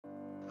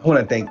I want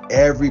to thank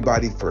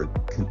everybody for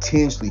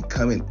continuously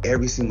coming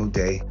every single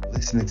day,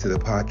 listening to the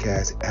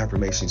podcast,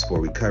 Affirmations for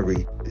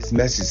Recovery. This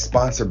message is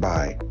sponsored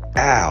by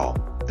Al,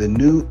 the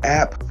new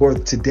app for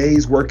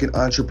today's working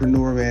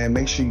entrepreneur, man.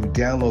 Make sure you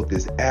download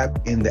this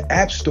app in the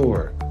App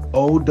Store,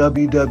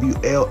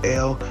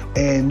 OWWLL,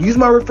 and use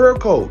my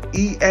referral code,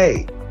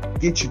 EA.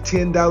 Get you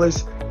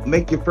 $10,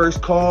 make your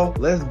first call.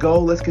 Let's go.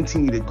 Let's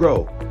continue to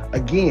grow.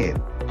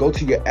 Again, go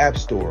to your App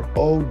Store,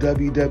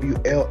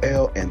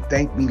 OWWLL, and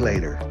thank me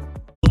later.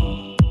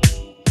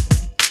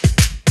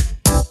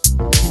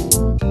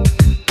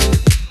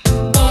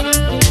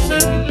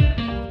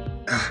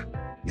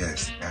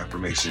 Yes,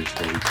 Affirmations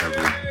for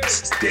Recovery.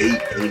 It's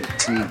day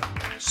 18.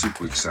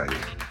 Super excited.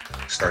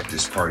 Start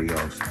this party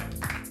off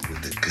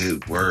with a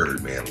good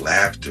word, man.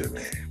 Laughter,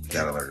 man. We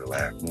gotta learn to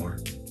laugh more.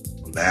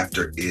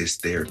 Laughter is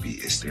therapy.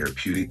 It's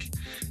therapeutic.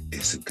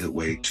 It's a good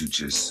way to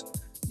just,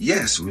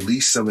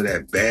 release some of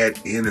that bad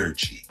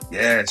energy.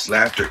 Yes,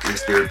 laughter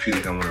is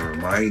therapeutic. I want to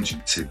remind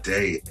you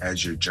today,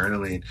 as you're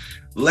journaling,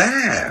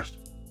 laugh.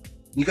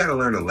 You got to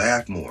learn to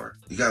laugh more.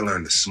 You got to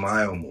learn to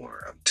smile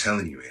more. I'm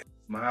telling you, man.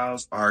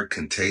 Smiles are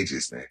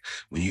contagious, man.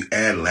 When you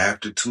add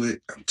laughter to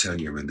it, I'm telling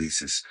you, it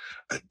releases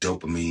a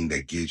dopamine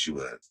that gives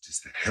you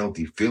just a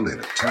healthy feeling.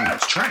 I'm telling you,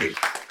 try it.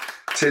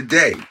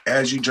 Today,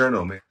 as you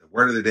journal, man, the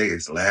word of the day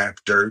is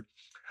laughter.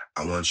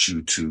 I want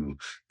you to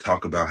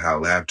talk about how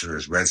laughter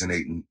has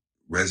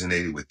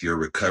resonated with your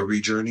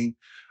recovery journey.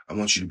 I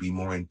want you to be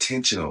more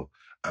intentional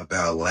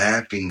about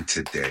laughing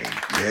today.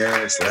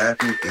 Yes,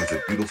 laughing is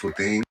a beautiful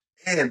thing.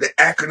 And the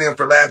acronym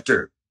for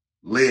laughter,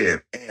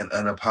 live and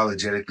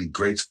unapologetically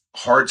grace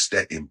hearts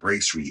that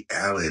embrace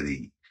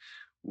reality.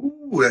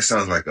 Ooh, that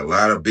sounds like a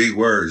lot of big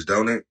words,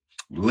 don't it?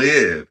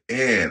 Live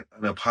and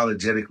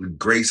unapologetically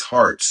grace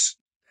hearts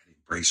that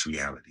embrace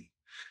reality.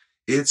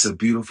 It's a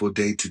beautiful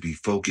day to be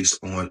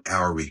focused on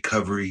our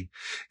recovery.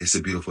 It's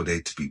a beautiful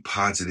day to be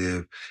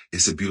positive.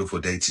 It's a beautiful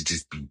day to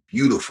just be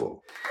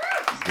beautiful.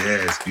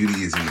 Yes,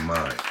 beauty is in the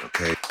mind,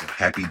 okay?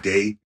 Happy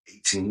day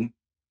 18.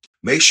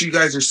 Make sure you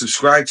guys are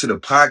subscribed to the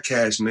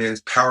podcast, man.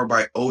 It's powered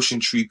by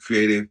Ocean Tree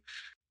Creative.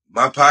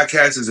 My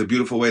podcast is a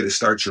beautiful way to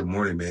start your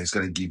morning, man. It's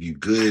going to give you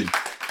good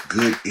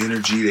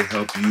energy to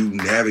help you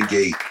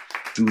navigate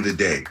through the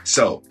day.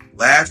 So,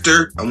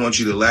 laughter. I want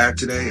you to laugh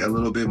today a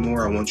little bit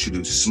more. I want you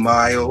to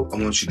smile. I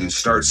want you to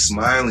start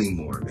smiling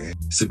more, man.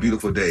 It's a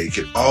beautiful day. It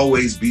can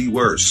always be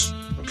worse,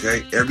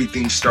 okay?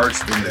 Everything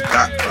starts in the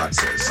thought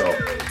process. So,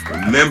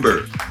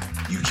 remember,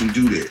 you can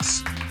do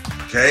this,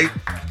 okay?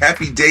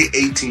 Happy day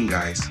 18,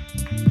 guys.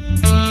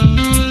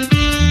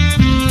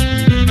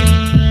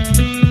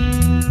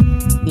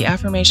 The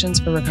Affirmations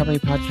for Recovery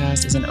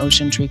podcast is an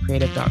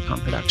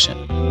OceanTreeCreative.com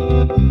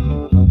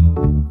production.